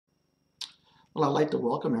Well, I'd like to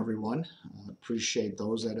welcome everyone. Appreciate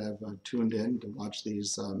those that have tuned in to watch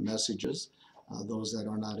these messages. Those that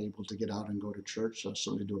are not able to get out and go to church, I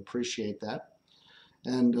certainly do appreciate that.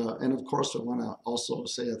 And of course, I want to also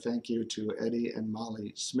say a thank you to Eddie and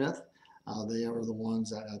Molly Smith. They are the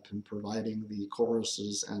ones that have been providing the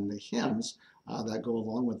choruses and the hymns that go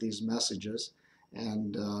along with these messages.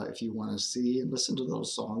 And if you want to see and listen to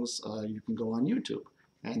those songs, you can go on YouTube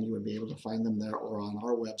and you would be able to find them there or on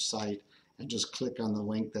our website and just click on the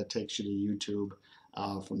link that takes you to YouTube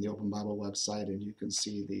from the Open Bible website, and you can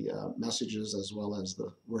see the messages as well as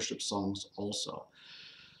the worship songs also.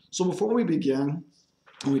 So before we begin,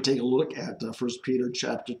 we take a look at 1 Peter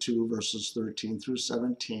chapter 2, verses 13 through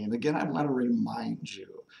 17. Again, I want to remind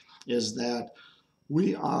you is that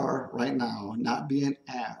we are right now not being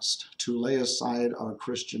asked to lay aside our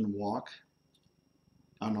Christian walk,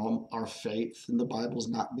 our faith in the Bible is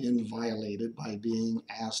not being violated by being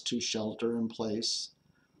asked to shelter in place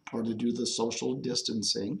or to do the social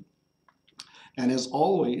distancing. And as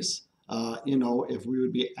always, if we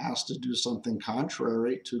would be asked to do something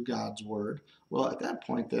contrary to God's word, well, at that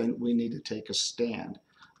point, then we need to take a stand.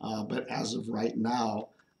 But as of right now,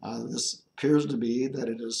 this appears to be that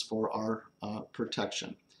it is for our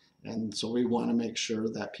protection. And so we want to make sure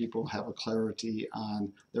that people have a clarity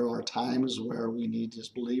on there are times where we need as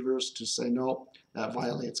believers to say, no, that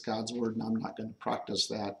violates God's word and I'm not going to practice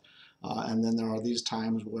that. And then there are these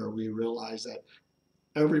times where we realize that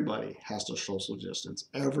everybody has to social distance.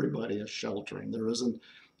 Everybody is sheltering. There isn't,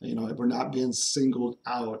 we're not being singled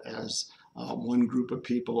out as one group of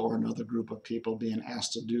people or another group of people being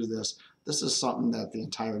asked to do this. This is something that the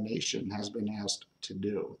entire nation has been asked to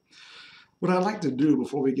do. What I'd like to do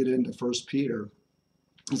before we get into 1 Peter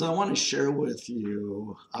is I want to share with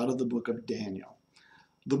you out of the book of Daniel.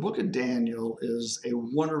 The book of Daniel is a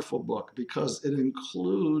wonderful book because it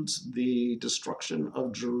includes the destruction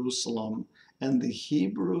of Jerusalem and the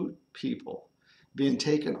Hebrew people being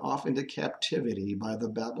taken off into captivity by the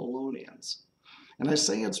Babylonians. And I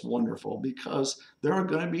say it's wonderful because there are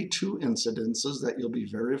going to be two incidences that you'll be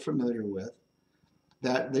very familiar with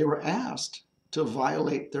that they were asked to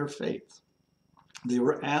violate their faith. They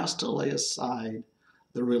were asked to lay aside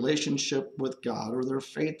their relationship with God or their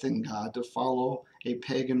faith in God to follow a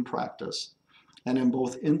pagan practice. And in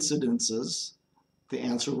both incidences, the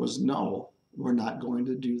answer was no, we're not going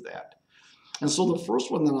to do that. And so the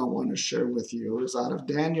first one that I want to share with you is out of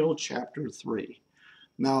Daniel chapter 3.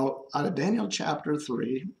 Now, out of Daniel chapter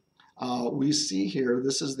 3, we see here,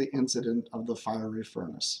 this is the incident of the fiery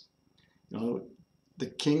furnace. The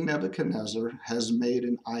king Nebuchadnezzar has made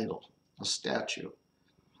an idol, a statue.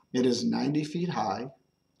 It is 90 feet high.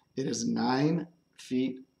 It is 9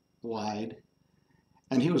 feet wide.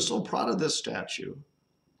 And he was so proud of this statue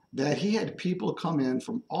that he had people come in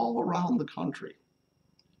from all around the country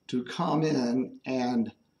to come in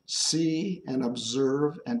and see and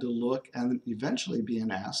observe and to look and eventually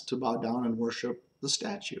being asked to bow down and worship the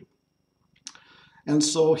statue. And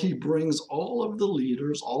so he brings all of the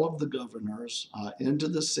leaders, all of the governors into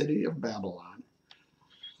the city of Babylon.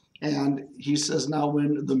 And he says, now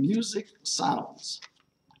when the music sounds,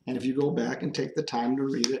 and if you go back and take the time to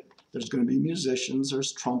read it, there's going to be musicians,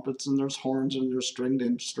 there's trumpets and there's horns and there's stringed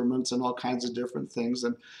instruments and all kinds of different things.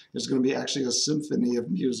 And there's going to be actually a symphony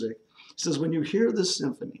of music. He says, when you hear the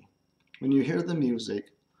symphony, when you hear the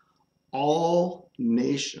music, all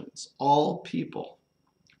nations, all people,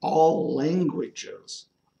 all languages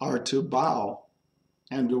are to bow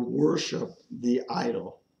and to worship the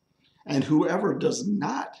idol. And whoever does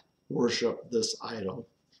not worship this idol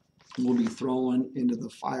will be thrown into the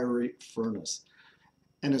fiery furnace.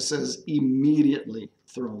 And it says immediately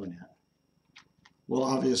thrown in. Well,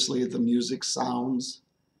 obviously the music sounds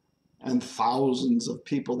and thousands of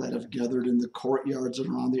people that have gathered in the courtyards and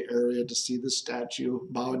around the area to see the statue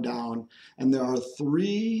bow down. And there are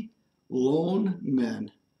 3 lone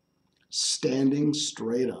men standing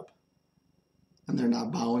straight up, and they're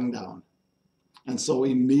not bowing down. And so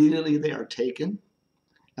immediately they are taken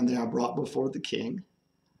and they are brought before the king.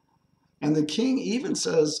 And the king even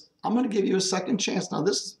says, I'm going to give you a second chance. Now,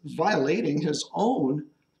 this is violating his own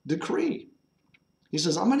decree. He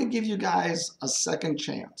says, I'm going to give you guys a second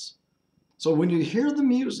chance. So when you hear the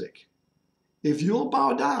music, if you'll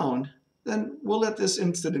bow down, then we'll let this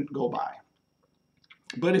incident go by.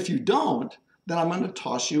 But if you don't, then I'm going to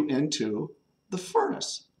toss you into the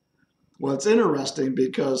furnace. Well, it's interesting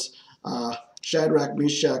because Shadrach,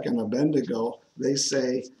 Meshach, and Abednego, they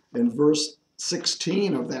say in verse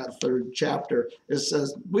 16 of that 3rd chapter, it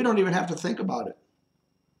says, we don't even have to think about it.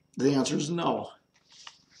 The answer is no.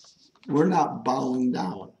 We're not bowing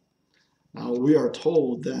down. Now, we are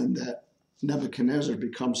told then that Nebuchadnezzar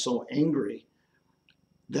becomes so angry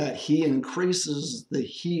that he increases the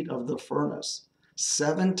heat of the furnace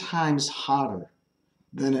 7 times hotter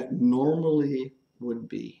than it normally would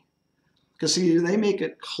be. Because see, they make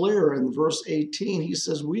it clear in verse 18, he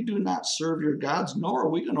says, we do not serve your gods, nor are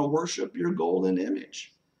we going to worship your golden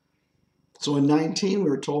image. So in 19, we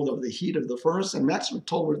were told of the heat of the furnace, and next we're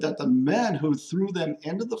told that the men who threw them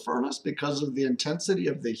into the furnace because of the intensity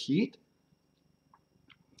of the heat,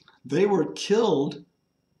 they were killed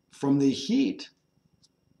from the heat,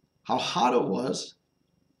 how hot it was,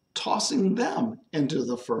 tossing them into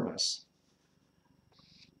the furnace.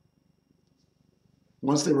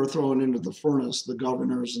 Once they were thrown into the furnace, the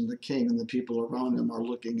governors and the king and the people around him are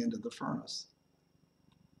looking into the furnace.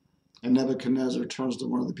 And Nebuchadnezzar turns to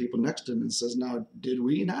one of the people next to him and says, now, did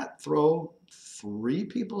we not throw 3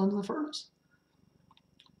 people into the furnace?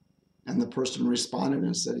 And the person responded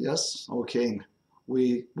and said, yes, O king,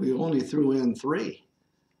 we only threw in 3.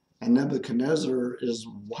 And Nebuchadnezzar is,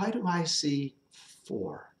 why do I see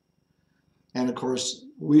 4? And of course,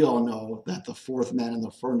 we all know that the 4th man in the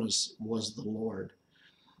furnace was the Lord.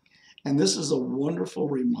 And this is a wonderful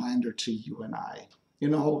reminder to you and I. You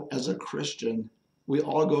know, as a Christian, we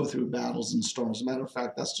all go through battles and storms. As a matter of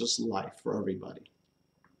fact, that's just life for everybody.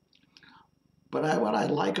 But what I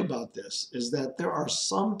like about this is that there are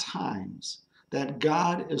some times that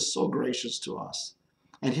God is so gracious to us,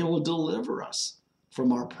 and he will deliver us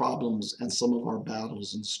from our problems and some of our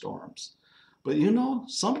battles and storms. But you know,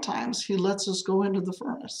 sometimes he lets us go into the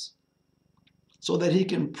furnace so that he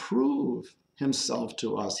can prove himself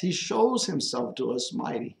to us. He shows himself to us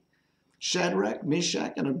mighty. Shadrach,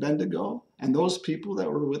 Meshach, and Abednego, and those people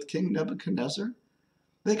that were with King Nebuchadnezzar,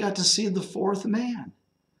 they got to see the 4th man.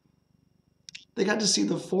 They got to see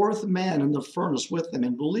the 4th man in the furnace with them.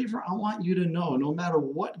 And believer, I want you to know, no matter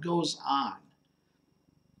what goes on,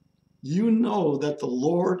 you know that the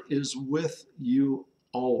Lord is with you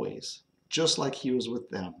always, just like he was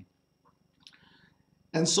with them.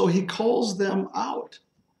 And so he calls them out.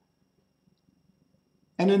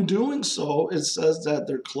 And in doing so, it says that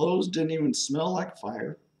their clothes didn't even smell like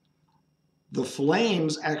fire. The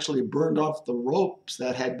flames actually burned off the ropes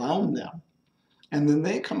that had bound them. And then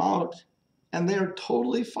they come out and they're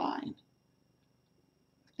totally fine.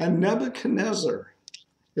 And Nebuchadnezzar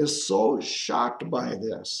is so shocked by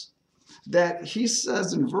this that he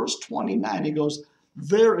says in verse 29, he goes,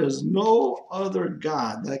 there is no other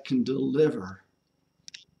God that can deliver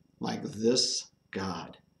like this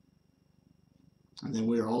God. And then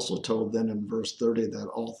we are also told then in verse 30 that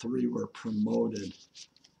all 3 were promoted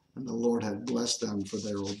and the Lord had blessed them for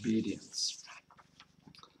their obedience.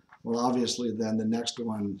 Well, obviously then the next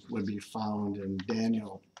one would be found in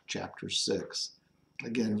Daniel chapter 6.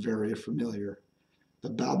 Again, very familiar.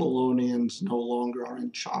 The Babylonians no longer are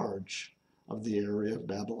in charge of the area of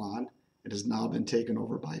Babylon. It has now been taken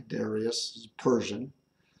over by Darius, Persian.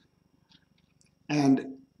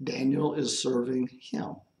 And Daniel is serving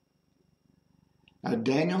him. Now,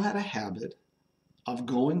 Daniel had a habit of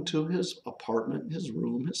going to his apartment, his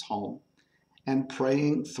room, his home, and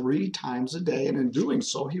praying 3 times a day. And in doing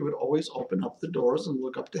so, he would always open up the doors and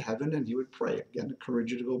look up to heaven and he would pray. Again, I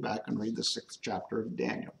encourage you to go back and read the 6th chapter of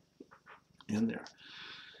Daniel in there.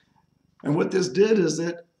 And what this did is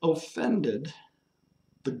it offended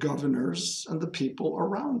the governors and the people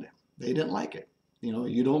around him. They didn't like it. You know,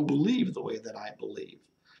 you don't believe the way that I believe.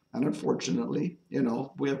 And unfortunately, you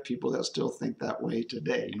know, we have people that still think that way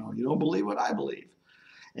today. You know, you don't believe what I believe.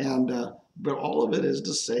 And but all of it is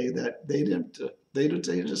to say that they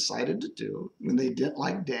decided to do, and they didn't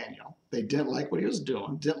like Daniel. They didn't like what he was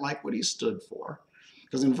doing, didn't like what he stood for.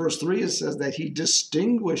 Because in verse 3 it says that he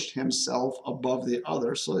distinguished himself above the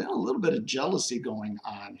others. So they had a little bit of jealousy going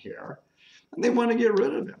on here. And they want to get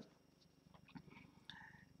rid of him.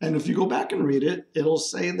 And if you go back and read it, it'll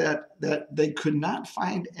say that they could not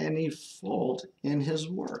find any fault in his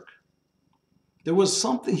work. There was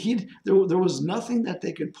something, there was nothing that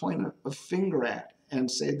they could point a finger at and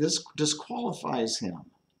say this disqualifies him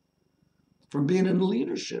from being in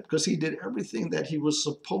leadership, because he did everything that he was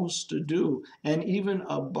supposed to do and even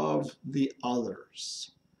above the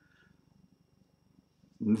others.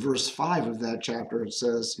 In verse 5 of that chapter, it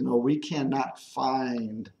says, you know, we cannot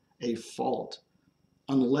find a fault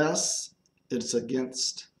unless it's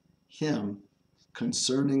against him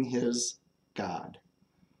concerning his God.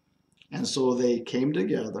 And so they came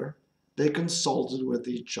together, they consulted with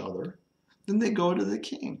each other, then they go to the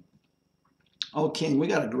king. Oh, king, we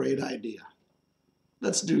got a great idea.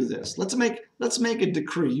 Let's do this. Let's make a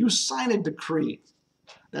decree. You sign a decree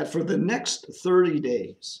that for the next 30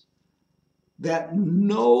 days, that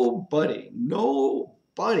nobody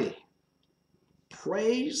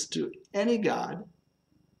praise to any god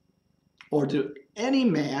or to any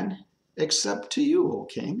man except to you, O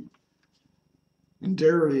king. And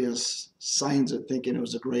Darius signs it thinking it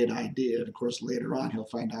was a great idea. And of course, later on, he'll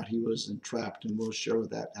find out he was entrapped, and we'll share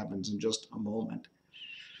what that happens in just a moment.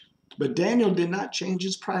 But Daniel did not change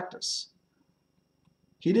his practice.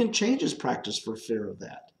 He didn't change his practice for fear of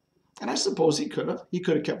that. And I suppose he could have. He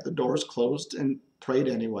could have kept the doors closed and prayed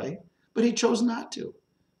anyway, but he chose not to.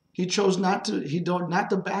 He chose not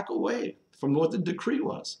to back away from what the decree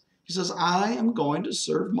was. He says, I am going to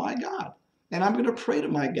serve my God, and I'm going to pray to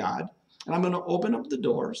my God, and I'm going to open up the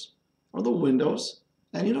doors or the windows,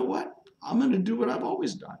 and you know what? I'm going to do what I've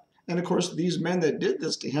always done. And of course, these men that did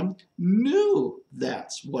this to him knew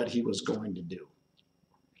that's what he was going to do.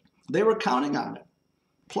 They were counting on it,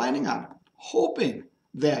 planning on it, hoping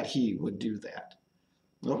that he would do that.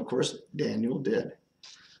 Well, of course, Daniel did.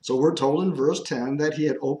 So we're told in verse 10 that he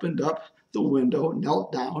had opened up the window,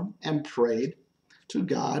 knelt down, and prayed to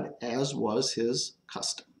God as was his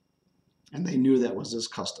custom. And they knew that was his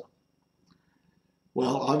custom.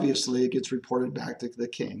 Well, obviously, it gets reported back to the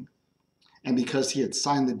king. And because he had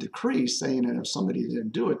signed the decree saying that if somebody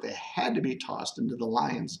didn't do it, they had to be tossed into the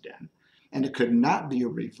lion's den. And it could not be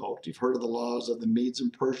revoked. You've heard of the laws of the Medes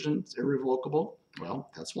and Persians, irrevocable? Well,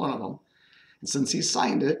 that's one of them. And since he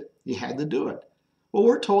signed it, he had to do it. Well,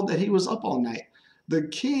 we're told that he was up all night. The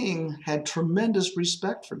king had tremendous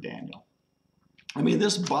respect for Daniel. I mean,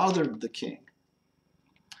 this bothered the king.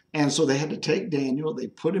 And so they had to take Daniel, they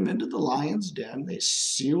put him into the lion's den, they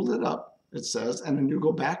sealed it up, it says, and when you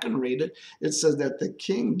go back and read it, it says that the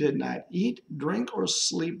king did not eat, drink, or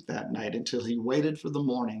sleep that night until he waited for the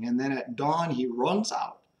morning. And then at dawn, he runs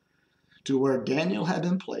out to where Daniel had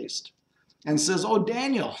been placed and says, oh,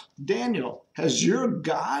 Daniel, has your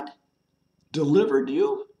God delivered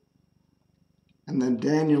you? And then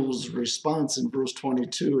Daniel's response in verse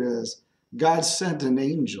 22 is, God sent an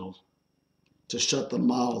angel to shut the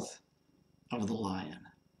mouth of the lion.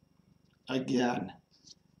 Again,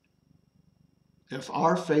 if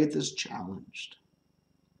our faith is challenged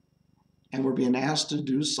and we're being asked to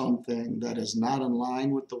do something that is not in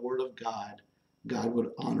line with the Word of God, God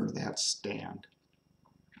would honor that stand.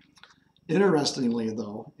 Interestingly,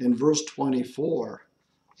 though, in verse 24,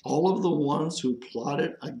 all of the ones who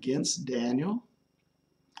plotted against Daniel,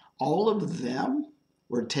 all of them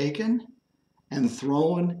were taken and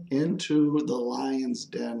thrown into the lion's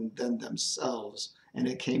den themselves. And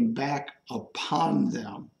it came back upon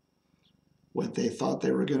them. What they thought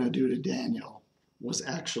they were going to do to Daniel was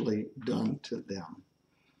actually done to them.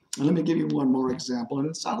 And let me give you one more example. And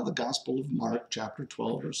it's out of the Gospel of Mark, chapter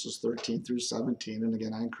 12, verses 13 through 17. And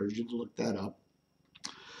again, I encourage you to look that up.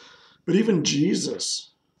 But even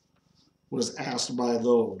Jesus was asked by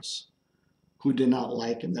those who did not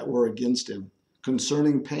like him, that were against him,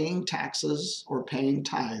 concerning paying taxes or paying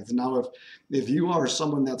tithes. Now, if you are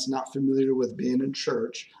someone that's not familiar with being in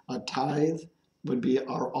church, a tithe would be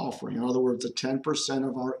our offering. In other words, 10%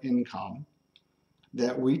 of our income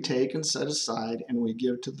that we take and set aside and we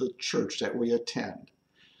give to the church that we attend.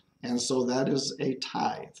 And so that is a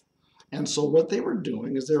tithe. And so what they were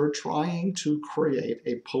doing is they were trying to create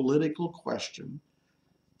a political question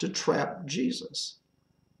to trap Jesus,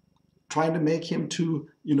 trying to make him to,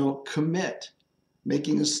 commit,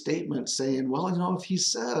 making a statement saying, well, if he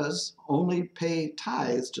says only pay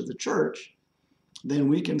tithes to the church, then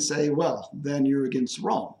we can say, well, then you're against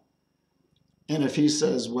Rome. And if he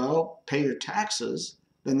says, well, pay your taxes,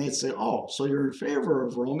 then they'd say, oh, so you're in favor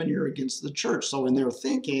of Rome and you're against the church. So in their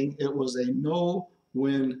thinking, it was a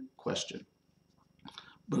no-win question.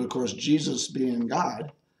 But of course, Jesus being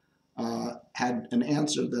God had an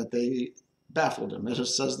answer that they baffled him. It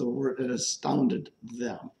says the word, it astounded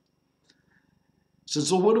them.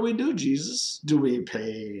 So what do we do, Jesus? Do we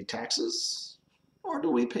pay taxes or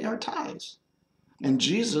do we pay our tithes? And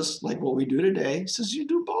Jesus, like what we do today, says you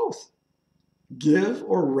do both. Give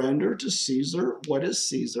or render to Caesar what is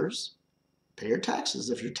Caesar's. Pay your taxes.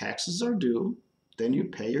 If your taxes are due, then you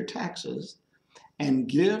pay your taxes. And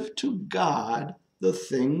give to God the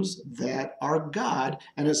things that are God.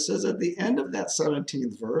 And it says at the end of that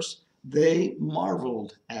 17th verse, they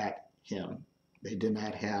marveled at him. They did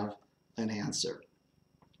not have an answer.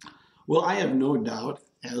 Well, I have no doubt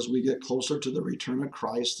as we get closer to the return of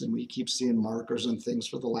Christ and we keep seeing markers and things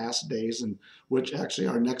for the last days, and which actually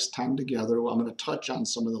our next time together, I'm going to touch on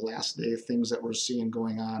some of the last day things that we're seeing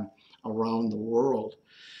going on around the world.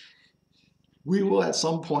 We will at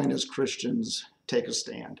some point as Christians take a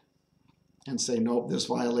stand and say, nope, this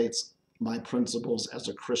violates my principles as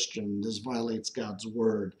a Christian. This violates God's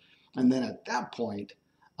word. And then at that point,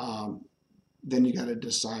 then you got to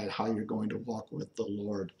decide how you're going to walk with the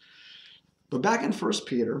Lord. But back in 1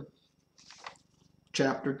 Peter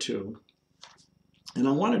chapter 2, and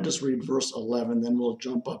I want to just read verse 11, then we'll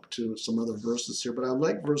jump up to some other verses here. But I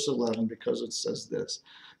like verse 11 because it says this.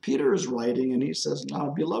 Peter is writing and he says, "Now,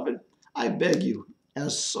 beloved, I beg you,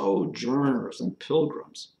 as sojourners and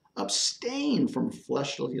pilgrims, abstain from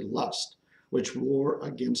fleshly lust, which war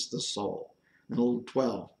against the soul." And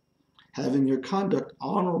 12, "having your conduct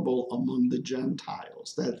honorable among the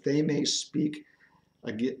Gentiles, that they may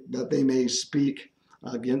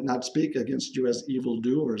not speak against you as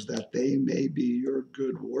evildoers, that they may be your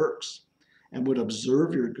good works, and would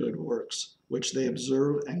observe your good works, which they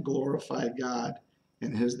observe, and glorify God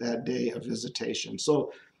in that day of visitation."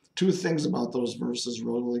 So 2 things about those verses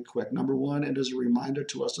really quick. Number 1, it is a reminder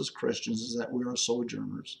to us as Christians is that we are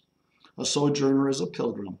sojourners. A sojourner is a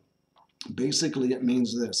pilgrim. Basically, it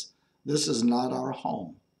means this. This is not our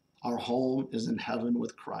home. Our home is in heaven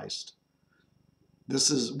with Christ.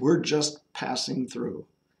 We're just passing through.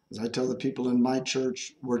 As I tell the people in my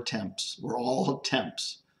church, we're temps. We're all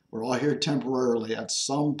temps. We're all here temporarily. At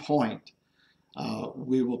some point,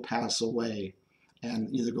 we will pass away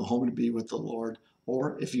and either go home to be with the Lord,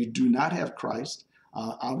 or if you do not have Christ,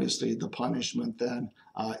 obviously the punishment then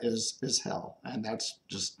is hell. And that's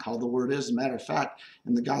just how the word is. As a matter of fact,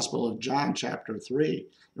 in the Gospel of John, chapter 3,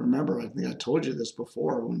 remember, I think I told you this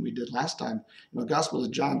before when we did last time, Gospel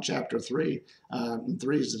of John, chapter 3, and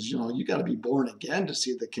 3 says, you got to be born again to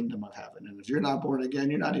see the kingdom of heaven. And if you're not born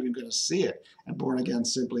again, you're not even going to see it. And born again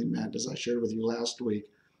simply meant, as I shared with you last week,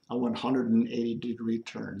 a 180-degree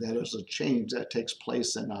turn. That is a change that takes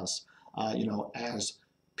place in us, as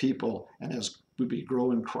people and as we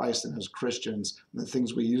grow in Christ and as Christians. The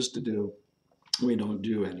things we used to do, we don't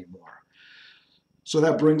do anymore. So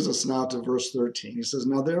that brings us now to verse 13. He says,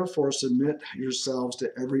 "Now therefore submit yourselves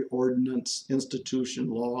to every ordinance, institution,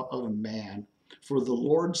 law of man, for the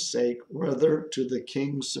Lord's sake, whether to the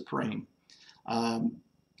King supreme."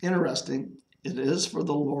 Interesting. It is for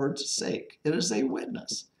the Lord's sake. It is a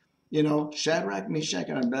witness. Shadrach, Meshach,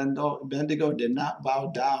 and Abednego did not bow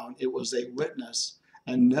down. It was a witness.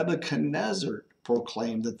 And Nebuchadnezzar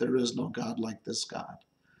proclaimed that there is no God like this God.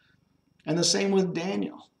 And the same with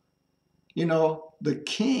Daniel. The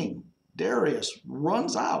king, Darius,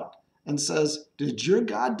 runs out and says, "Did your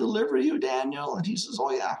God deliver you, Daniel?" And he says,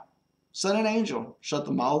 "Oh yeah, send an angel, shut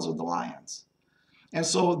the mouths of the lions." And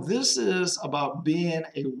so this is about being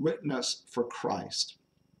a witness for Christ,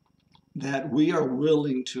 that we are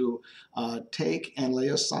willing to take and lay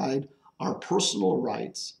aside our personal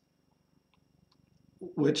rights,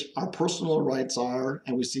 which our personal rights are,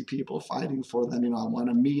 and we see people fighting for them. I want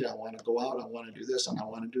to meet, I want to go out, I want to do this, and I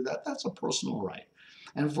want to do that. That's a personal right.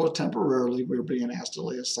 And for temporarily, we're being asked to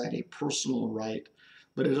lay aside a personal right,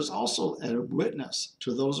 but it is also a witness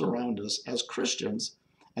to those around us as Christians,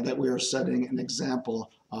 and that we are setting an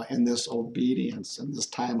example in this obedience, in this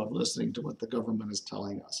time of listening to what the government is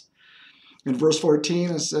telling us. In verse 14,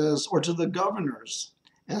 it says, "Or to the governors,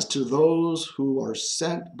 as to those who are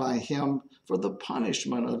sent by him for the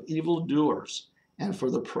punishment of evildoers and for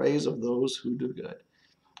the praise of those who do good."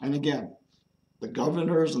 And again, the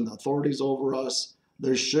governors and the authorities over us,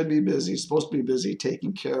 they should be busy, supposed to be busy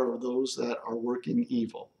taking care of those that are working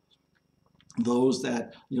evil. Those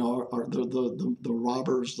that, are the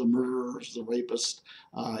robbers, the murderers, the rapists,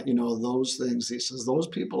 those things. He says those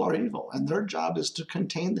people are evil, and their job is to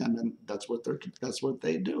contain them, and that's what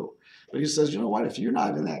they do. But he says, what? If you're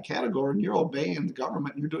not in that category and you're obeying the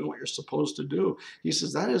government and you're doing what you're supposed to do, he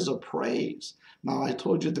says that is a praise. Now, I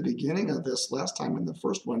told you at the beginning of this last time in the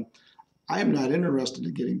first one, I am not interested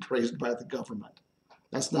in getting praised by the government.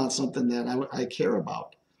 That's not something that I care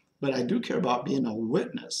about. But I do care about being a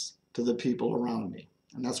witness to the people around me.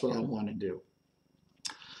 And that's what I want to do.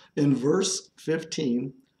 In verse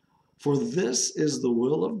 15, "For this is the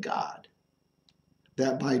will of God,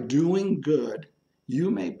 that by doing good you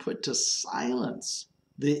may put to silence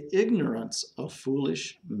the ignorance of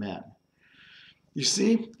foolish men." You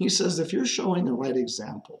see, he says, if you're showing the right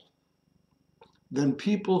example, then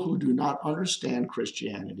people who do not understand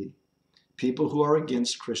Christianity, people who are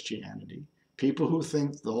against Christianity, people who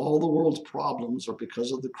think that all the world's problems are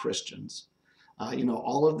because of the Christians,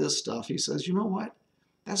 all of this stuff, he says, you know what?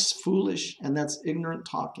 That's foolish and that's ignorant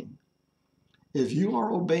talking. If you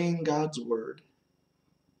are obeying God's word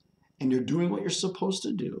and you're doing what you're supposed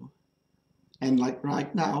to do, and like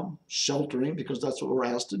right now, sheltering, because that's what we're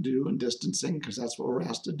asked to do, and distancing, because that's what we're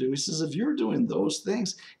asked to do. He says, if you're doing those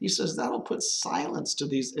things, he says, that'll put silence to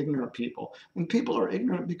these ignorant people. And people are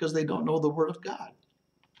ignorant because they don't know the word of God.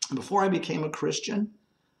 Before I became a Christian,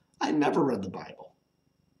 I never read the Bible.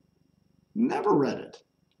 Never read it.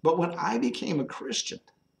 But when I became a Christian,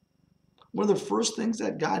 one of the first things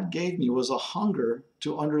that God gave me was a hunger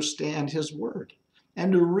to understand His Word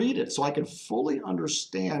and to read it so I can fully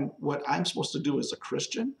understand what I'm supposed to do as a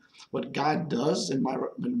Christian, what God does in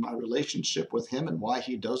my relationship with Him and why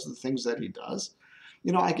He does the things that He does.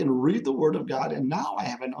 You know, I can read the Word of God and now I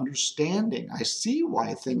have an understanding. I see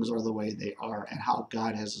why things are the way they are and how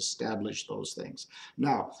God has established those things.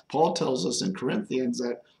 Now, Paul tells us in Corinthians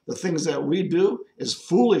that the things that we do is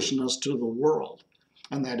foolishness to the world.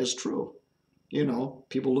 And that is true. You know,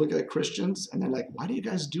 people look at Christians and they're like, why do you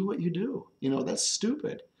guys do what you do? You know, that's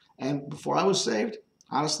stupid. And before I was saved,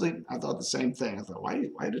 honestly, I thought the same thing. I thought,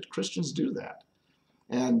 why did Christians do that?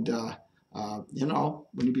 And, you know,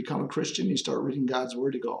 when you become a Christian, you start reading God's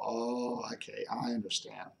Word, you go, oh, okay, I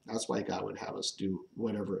understand. That's why God would have us do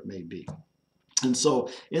whatever it may be. And so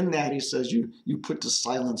in that, he says, you put to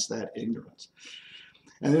silence that ignorance.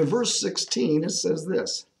 And in verse 16, it says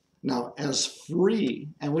this. Now, as free,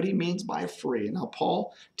 and what he means by free. Now,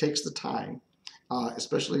 Paul takes the time,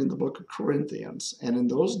 especially in the book of Corinthians. And in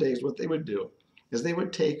those days, what they would do is they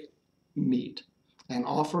would take meat and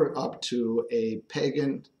offer it up to a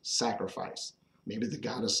pagan sacrifice. Maybe the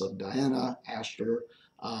goddess of Diana, Ashtor,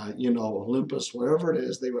 Olympus, whatever it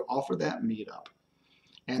is, they would offer that meat up.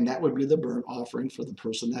 And that would be the burnt offering for the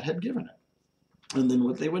person that had given it. And then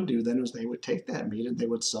what they would do then is they would take that meat and they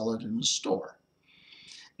would sell it in a store.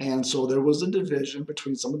 And so there was a division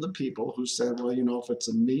between some of the people who said, well, you know, if it's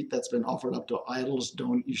a meat that's been offered up to idols,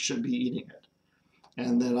 you shouldn't be eating it.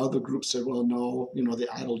 And then other groups said, well, no, you know, the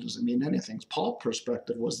idol doesn't mean anything. Paul's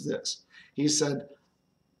perspective was this. He said,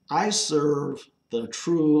 I serve the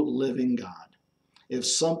true living God. If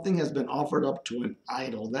something has been offered up to an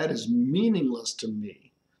idol, that is meaningless to me.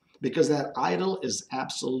 Because that idol is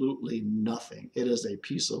absolutely nothing. It is a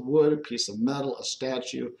piece of wood, a piece of metal, a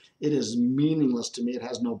statue. It is meaningless to me. It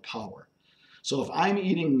has no power. So if I'm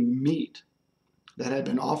eating meat that had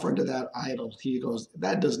been offered to that idol, he goes,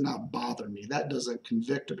 that does not bother me. That doesn't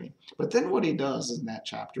convict me. But then what he does in that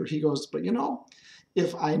chapter, he goes, but you know,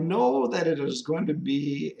 if I know that it is going to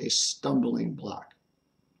be a stumbling block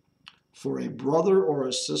for a brother or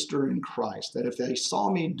a sister in Christ, that if they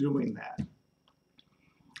saw me doing that,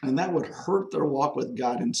 and that would hurt their walk with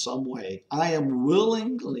God in some way, I am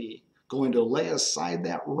willingly going to lay aside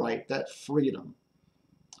that right, that freedom,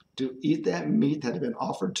 to eat that meat that had been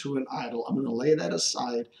offered to an idol. I'm going to lay that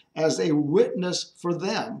aside as a witness for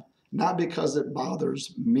them, not because it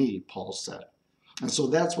bothers me, Paul said. And so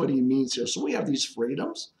that's what he means here. So we have these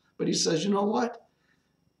freedoms, but he says, you know what?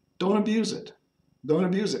 Don't abuse it. Don't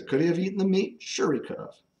abuse it. Could he have eaten the meat? Sure, he could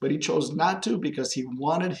have. But he chose not to because he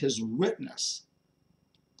wanted his witness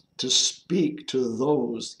to speak to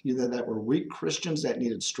those either that were weak Christians that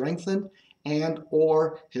needed strengthened, and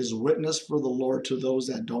or his witness for the Lord to those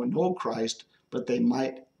that don't know Christ, but they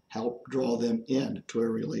might help draw them in to a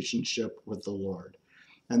relationship with the Lord.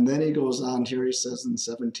 And then he goes on here, he says in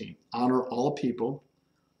 17, honor all people,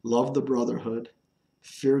 love the brotherhood,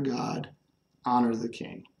 fear God, honor the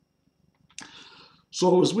king.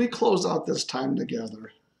 So as we close out this time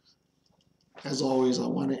together, as always, I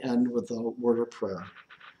want to end with a word of prayer.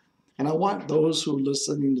 And I want those who are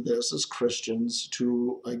listening to this as Christians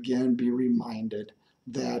to, again, be reminded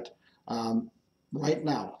that right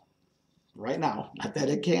now, not that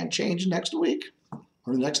it can't change next week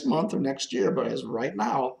or next month or next year, but as right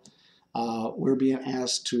now, we're being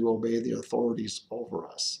asked to obey the authorities over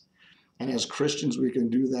us. And as Christians, we can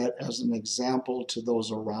do that as an example to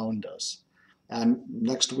those around us. And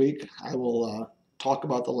next week, I will talk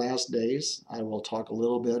about the last days. I will talk a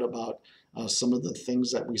little bit about some of the things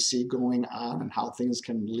that we see going on and how things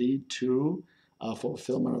can lead to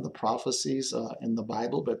fulfillment of the prophecies in the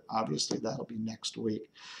Bible, but obviously that'll be next week.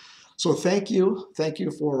 So thank you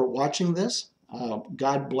for watching this.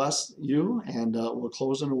 God bless you, and we'll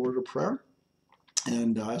close in a word of prayer.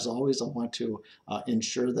 And as always, I want to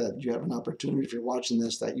ensure that you have an opportunity, if you're watching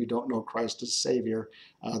this, that you don't know Christ as Savior,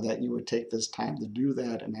 that you would take this time to do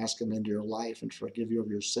that and ask Him into your life and forgive you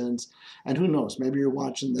of your sins. And who knows, maybe you're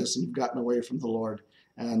watching this and you've gotten away from the Lord,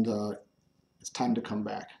 and it's time to come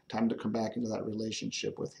back into that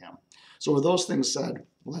relationship with Him. So with those things said,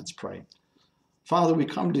 let's pray. Father, we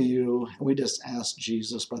come to you and we just ask,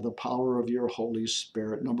 Jesus, by the power of your Holy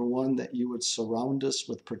Spirit, number one, that you would surround us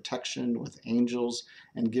with protection, with angels,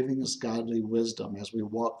 and giving us godly wisdom as we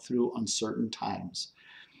walk through uncertain times.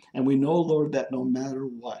 And we know, Lord, that no matter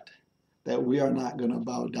what, that we are not going to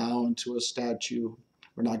bow down to a statue.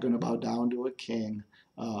 We're not going to bow down to a king.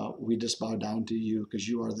 We just bow down to you because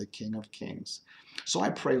you are the King of Kings. So I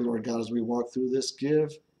pray, Lord God, as we walk through this,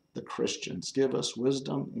 give the Christians. Give us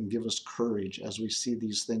wisdom and give us courage as we see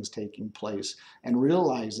these things taking place, and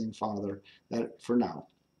realizing, Father, that for now,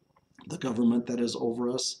 the government that is over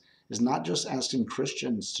us is not just asking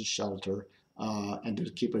Christians to shelter and to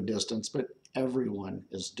keep a distance, but everyone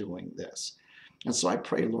is doing this. And so I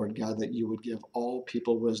pray, Lord God, that you would give all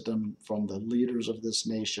people wisdom, from the leaders of this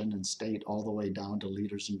nation and state all the way down to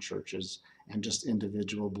leaders in churches and just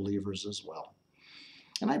individual believers as well.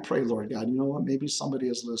 And I pray, Lord God, you know what? Maybe somebody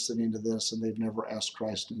is listening to this and they've never asked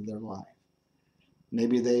Christ into their life.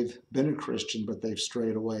 Maybe they've been a Christian, but they've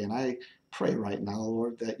strayed away. And I pray right now,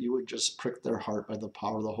 Lord, that you would just prick their heart by the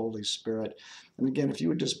power of the Holy Spirit. And again, if you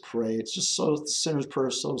would just pray, it's just so, the sinner's prayer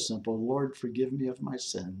is so simple. Lord, forgive me of my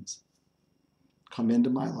sins. Come into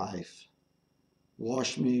my life.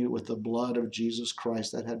 Wash me with the blood of Jesus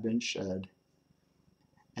Christ that had been shed.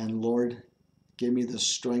 And Lord, give me the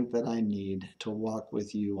strength that I need to walk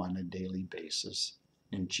with you on a daily basis.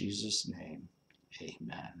 In Jesus' name,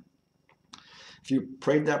 amen. If you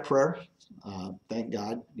prayed that prayer, thank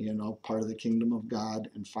God, part of the kingdom of God,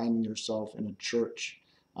 and finding yourself in a church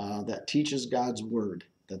that teaches God's word,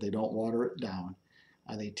 that they don't water it down.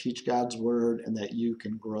 They teach God's word, and that you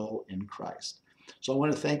can grow in Christ. So I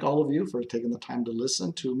want to thank all of you for taking the time to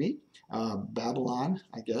listen to me babble on,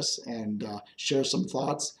 I guess, and share some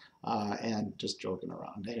thoughts and just joking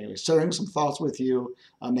around. Anyway, sharing some thoughts with you.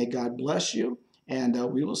 May God bless you, and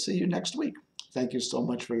we will see you next week. Thank you so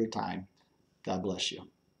much for your time. God bless you.